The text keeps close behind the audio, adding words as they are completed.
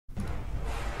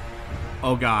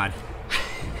Oh, God.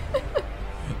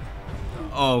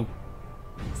 Oh.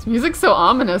 This music's so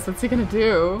ominous. What's he gonna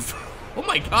do? Oh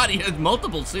my God, he has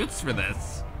multiple suits for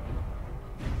this.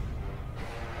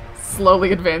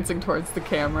 Slowly advancing towards the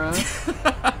camera.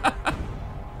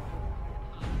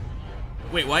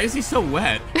 Wait, why is he so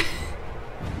wet?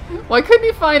 Why couldn't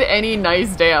he find any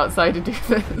nice day outside to do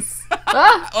this?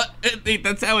 Ah!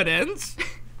 That's how it ends?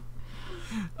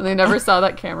 And they never saw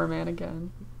that cameraman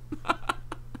again.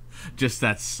 Just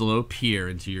that slow peer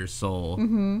into your soul.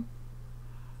 Mm-hmm.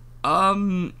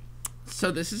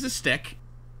 So this is a stick.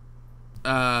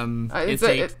 It's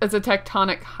a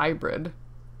tectonic hybrid.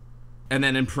 And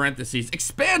then in parentheses,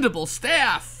 expandable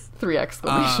staff! 3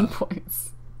 exclamation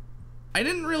points. I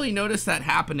didn't really notice that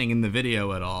happening in the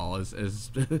video at all.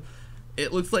 As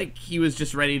it looks like he was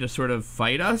just ready to sort of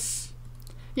fight us.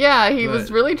 Yeah, he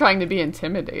was really trying to be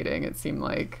intimidating, it seemed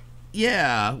like.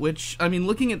 Yeah, which, I mean,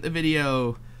 looking at the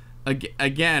video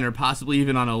again, or possibly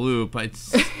even on a loop,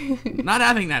 it's not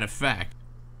having that effect.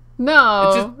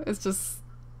 No, it's just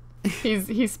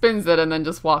he spins it and then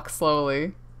just walks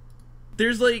slowly.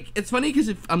 There's like, it's funny because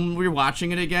if we're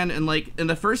watching it again, and like in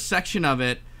the first section of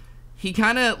it, he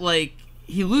kind of like,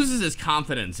 he loses his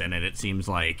confidence in it, it seems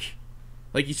like.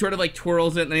 Like he sort of like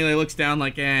twirls it and then he looks down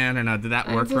like, I don't know, did that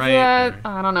work right?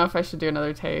 I don't know if I should do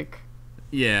another take.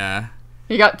 Yeah.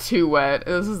 He got too wet.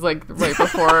 This was like right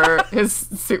before his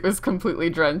suit was completely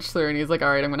drenched through and he's like,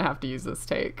 alright, I'm gonna have to use this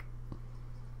take.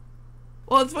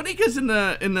 Well, it's funny because in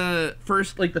the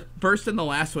first, like the first and the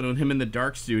last one with him in the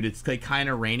dark suit, it's like kind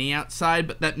of rainy outside,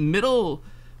 but that middle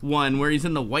one where he's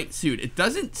in the white suit, it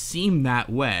doesn't seem that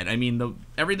wet. I mean,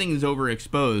 everything is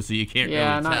overexposed, so you can't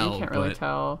really tell. You can't really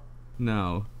tell.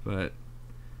 No, but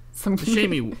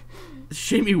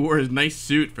shame he wore his nice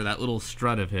suit for that little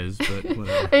strut of his, but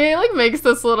whatever. And he like makes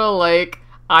this little like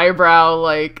eyebrow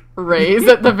like raise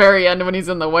at the very end when he's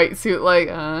in the white suit, like,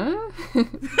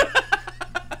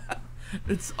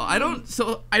 I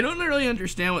don't really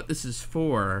understand what this is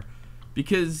for,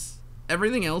 because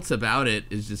everything else about it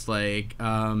is just like,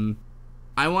 I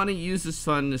want to use this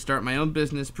fund to start my own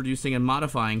business producing and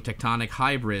modifying tectonic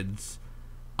hybrids.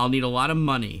 I'll need a lot of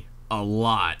money. A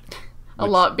lot. A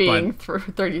lot being for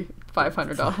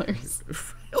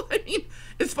 $3,500. I mean,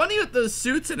 it's funny with those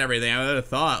suits and everything. I would have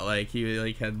thought like he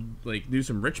like had like knew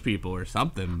some rich people or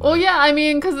something. But... Well, yeah, I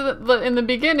mean, because in the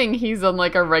beginning he's on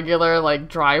like a regular like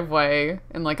driveway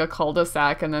in like a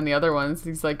cul-de-sac, and then the other ones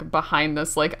he's like behind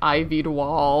this like ivied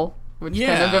wall, which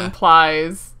kind of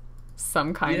implies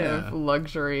some kind of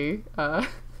luxury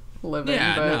living.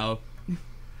 Yeah, but... no.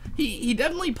 He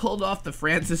definitely pulled off the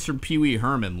Francis from Pee Wee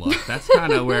Herman look. That's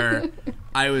kind of where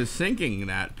I was thinking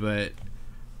that, but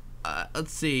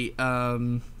let's see.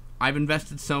 I've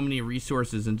invested so many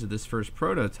resources into this first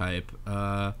prototype.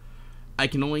 I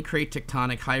can only create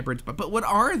tectonic hybrids, but what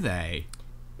are they?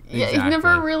 Yeah, exactly? He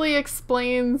never really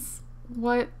explains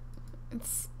what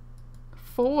it's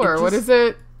for. What is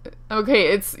it?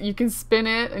 Okay, you can spin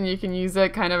it and you can use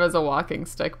it kind of as a walking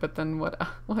stick, but then what?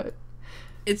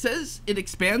 It says it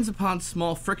expands upon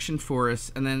small friction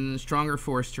force and then a stronger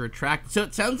force to retract. So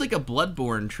it sounds like a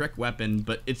bloodborne trick weapon,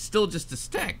 but it's still just a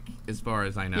stick, as far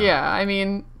as I know. Yeah, I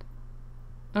mean,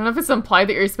 I don't know if it's implied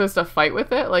that you're supposed to fight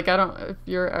with it. Like, I don't, if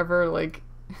you're ever, like...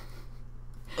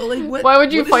 Like why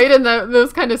would you fight in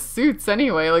those kind of suits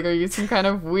anyway? Like, are you some kind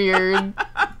of weird...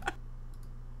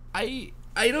 I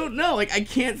don't know. Like, I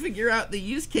can't figure out the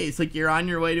use case. Like, you're on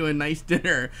your way to a nice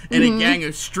dinner, and a gang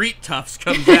of street toughs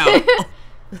comes out.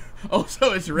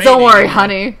 Also, it's raining. Don't worry,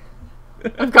 honey.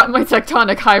 I've got my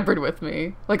tectonic hybrid with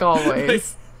me, like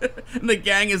always. And the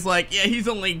gang is like, yeah, he's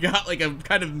only got like a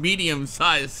kind of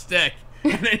medium-sized stick.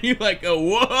 And then you like go,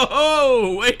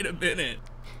 whoa, wait a minute.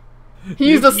 He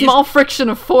used a small friction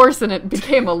of force and it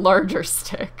became a larger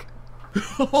stick.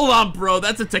 Hold on, bro,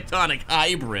 that's a tectonic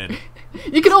hybrid.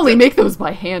 You can only make those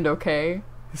by hand, okay?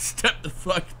 Step the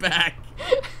fuck back.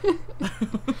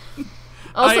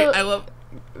 Also, I love...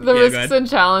 The risks and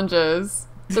challenges.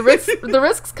 The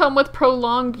risks come with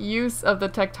prolonged use of the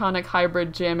tectonic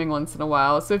hybrid jamming once in a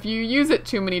while. So if you use it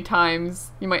too many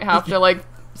times, you might have to like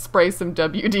spray some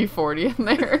WD-40 in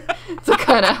there to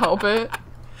kind of help it.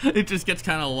 It just gets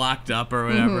kind of locked up or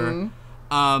whatever.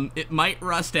 Mm-hmm. It might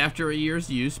rust after a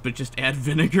year's use, but just add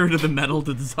vinegar to the metal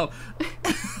to dissolve.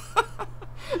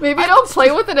 Maybe don't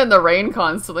play with it in the rain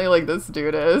constantly like this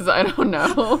dude is. I don't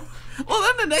know. Well,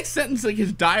 then the next sentence, like,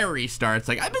 his diary starts,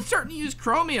 like, I've been starting to use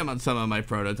chromium on some of my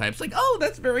prototypes. Like, oh,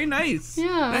 that's very nice.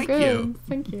 Yeah, Thank good. you.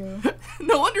 Thank you.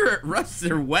 No wonder it rusts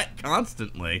or wet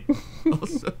constantly.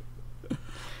 Also,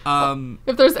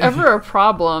 If there's ever a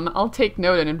problem, I'll take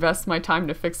note and invest my time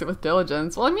to fix it with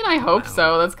diligence. Well, I mean, I hope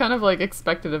so. That's kind of like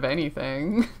expected of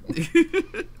anything.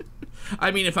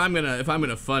 I mean, if I'm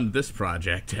gonna fund this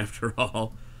project, after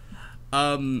all.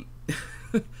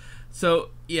 So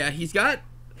yeah, he's got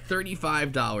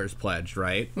 $35 pledged,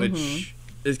 right? Which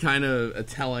is kind of a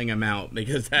telling amount,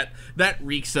 because that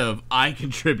reeks of I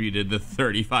contributed the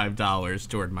 $35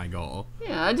 toward my goal.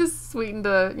 Yeah, I just sweetened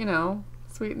the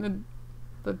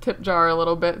tip jar a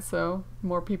little bit, so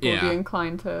more people would be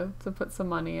inclined to put some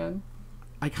money in.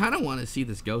 I kind of want to see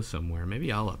this go somewhere.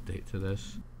 Maybe I'll update to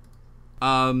this.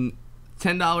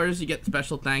 $10, you get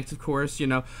special thanks, of course, you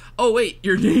know. Oh, wait,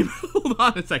 your name... Hold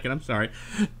on a second, I'm sorry.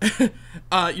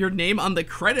 Your name on the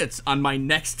credits on my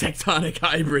next Tectonic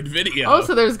Hybrid video. Oh,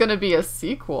 so there's going to be a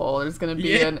sequel. There's going to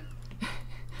be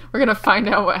We're going to find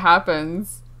out what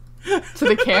happens to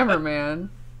the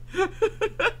cameraman.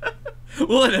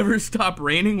 Will it ever stop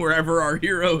raining wherever our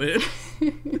hero is?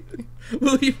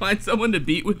 Will he find someone to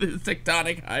beat with his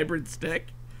Tectonic Hybrid stick?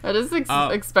 I just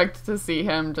expect to see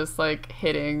him just, like,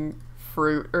 hitting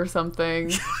fruit or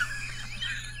something.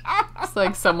 It's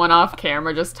like someone off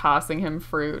camera just tossing him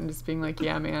fruit and just being like,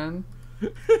 yeah, man.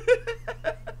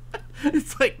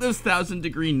 It's like those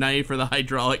 1,000-degree knife or the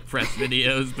hydraulic press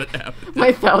videos, but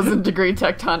my 1,000-degree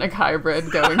Tectonic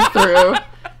Hybrid going through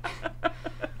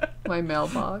my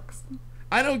mailbox.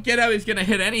 I don't get how he's gonna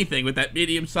hit anything with that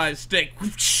medium-sized stick.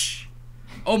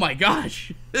 Oh my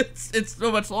gosh, it's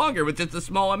so much longer with just a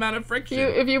small amount of friction.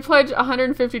 If you pledge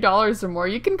 $150 or more,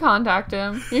 you can contact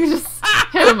him. You can just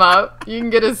hit him up. You can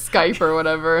get his Skype or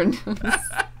whatever. And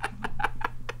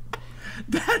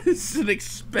that is an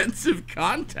expensive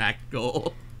contact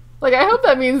goal. Like, I hope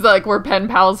that means, like, we're pen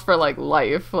pals for, like,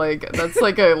 life. Like, that's,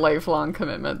 like, a lifelong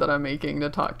commitment that I'm making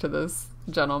to talk to this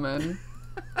gentleman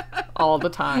all the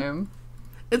time.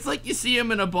 It's like you see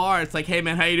him in a bar. It's like, hey,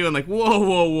 man, how you doing? Like,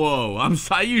 whoa.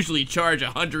 I usually charge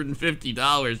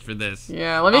 $150 for this.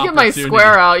 Yeah, let me get my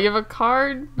Square out. You have a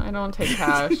card? I don't take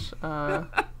cash.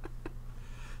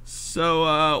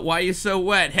 So, why you so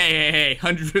wet? Hey,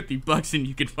 $150 and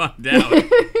you can find out.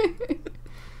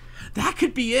 That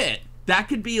could be it. That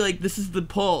could be, like, this is the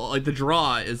pull, like, the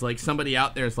draw is, like, somebody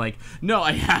out there is like, no,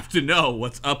 I have to know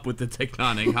what's up with the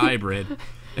Tectonic Hybrid.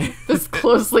 This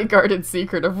closely guarded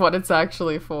secret of what it's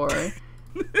actually for.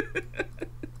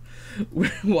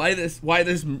 Why this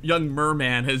young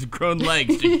merman has grown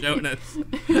legs to show us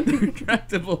the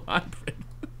retractable hybrid.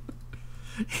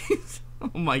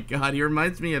 Oh my god, he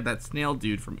reminds me of that snail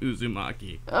dude from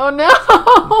Uzumaki. Oh no!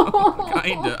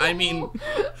 Kinda. I mean,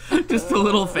 just a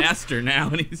little faster now,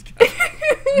 and he's got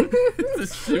the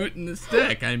suit and the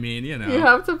stick. I mean, you know. You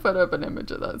have to put up an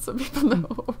image of that so people know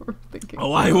what we're thinking.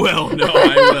 Oh, I will. No,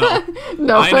 I will.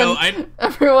 No, I know.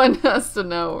 Everyone has to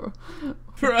know.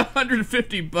 For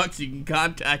 $150, you can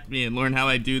contact me and learn how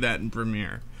I do that in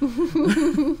Premiere.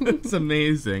 It's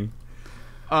amazing.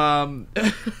 And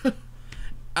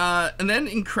then,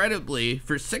 incredibly,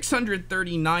 for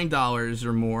 $639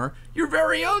 or more, your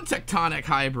very own Tectonic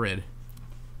Hybrid.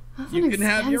 That's you can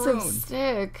have your own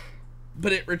stick.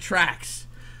 But it retracts.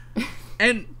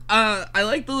 And I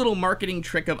like the little marketing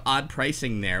trick of odd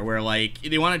pricing there, where, like,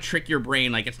 they want to trick your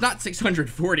brain. Like, it's not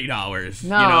 $640.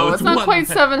 No, you know, it's not quite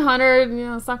 $700. You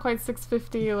know, it's not quite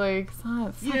 $650. Like, it's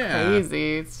not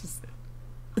crazy. It's just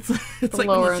it's like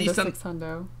lower when you see end of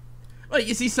 $600. Well,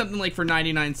 you see something like for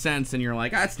 99 cents, and you're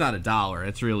like, that's not $1.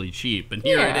 It's really cheap. And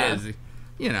here it is,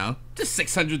 you know, just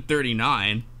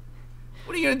 $639.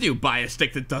 What are you gonna do? Buy a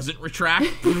stick that doesn't retract?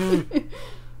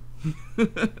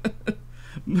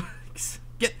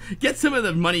 Get some of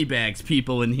the money bags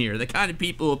people in here. The kind of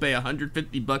people who will pay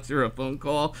 $150 for a phone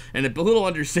call and a little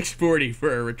under $640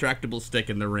 for a retractable stick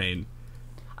in the rain.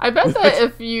 I bet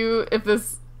that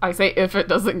if it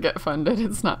doesn't get funded,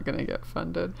 it's not going to get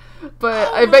funded.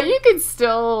 But I bet you could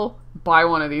still buy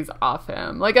one of these off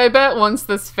him. Like, I bet once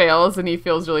this fails and he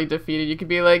feels really defeated, you could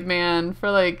be like, man,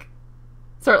 for, like,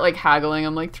 start, like, haggling.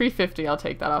 I'm like, $350, I'll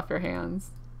take that off your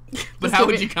hands. But how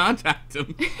would you contact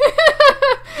him?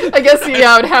 I guess,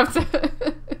 I would have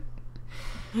to...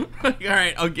 Like, all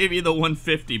right, I'll give you the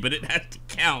 $150, but it has to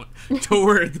count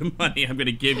toward the money I'm going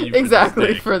to give you.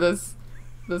 Exactly, for this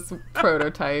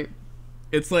prototype.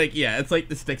 It's like, it's like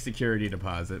the stick security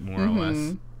deposit, more or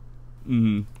less.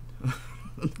 Mm-hmm.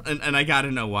 And I gotta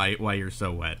know why you're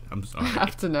so wet. I'm sorry. I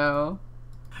have to know.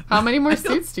 How many more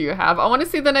suits do you have? I want to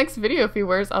see the next video if he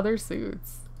wears other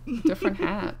suits. Different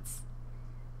hats.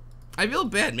 I feel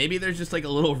bad. Maybe there's just like a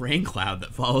little rain cloud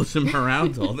that follows him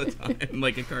around all the time,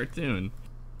 like a cartoon.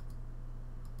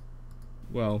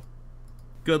 Well,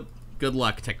 good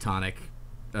luck, Tectonic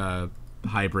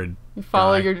hybrid. You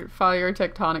follow guy. your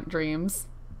tectonic dreams.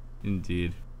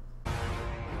 Indeed.